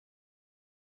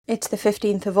It's the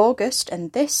 15th of August,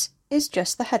 and this is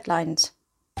just the headlines.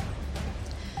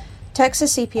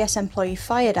 Texas CPS employee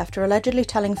fired after allegedly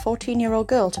telling 14-year-old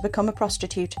girl to become a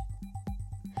prostitute.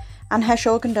 Anne Hesh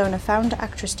organ donor found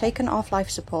actress taken off life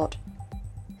support.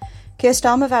 Keir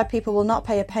Starmer vowed people will not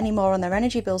pay a penny more on their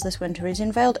energy bills this winter. He's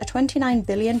unveiled a £29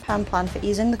 billion plan for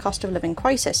easing the cost of living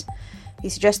crisis. He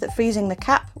suggests that freezing the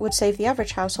cap would save the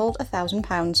average household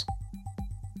 £1,000.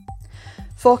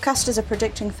 Forecasters are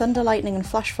predicting thunder, lightning and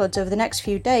flash floods over the next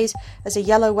few days as a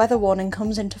yellow weather warning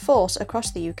comes into force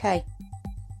across the UK.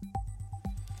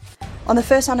 On the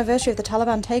first anniversary of the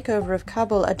Taliban takeover of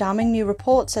Kabul, a damning new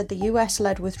report said the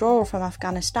US-led withdrawal from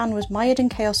Afghanistan was mired in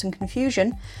chaos and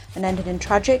confusion and ended in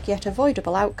tragic yet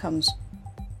avoidable outcomes.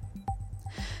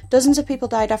 Dozens of people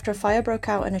died after a fire broke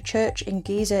out in a church in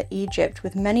Giza, Egypt,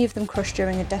 with many of them crushed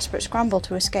during a desperate scramble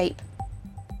to escape.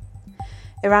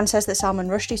 Iran says that Salman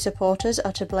Rushdie supporters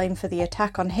are to blame for the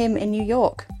attack on him in New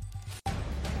York.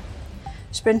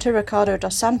 Sprinter Ricardo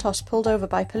dos Santos pulled over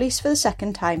by police for the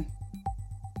second time.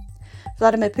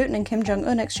 Vladimir Putin and Kim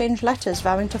Jong-un exchanged letters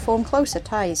vowing to form closer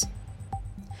ties.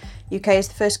 UK is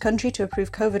the first country to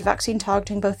approve COVID vaccine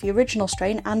targeting both the original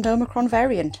strain and Omicron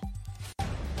variant.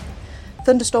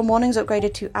 Thunderstorm warnings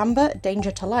upgraded to amber,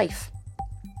 danger to life.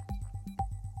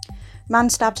 Man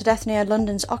stabbed to death near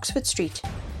London's Oxford Street.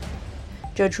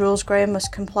 Judge rules Graham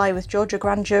must comply with Georgia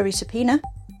grand jury subpoena.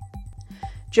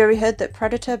 Jury heard that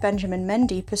predator Benjamin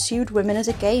Mendy pursued women as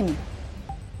a game.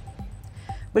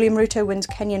 William Ruto wins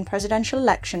Kenyan presidential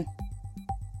election.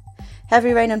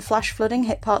 Heavy rain and flash flooding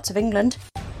hit parts of England.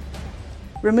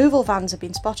 Removal vans have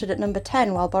been spotted at number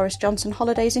 10 while Boris Johnson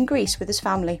holidays in Greece with his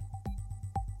family.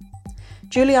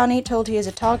 Giuliani told he is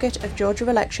a target of Georgia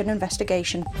election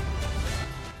investigation.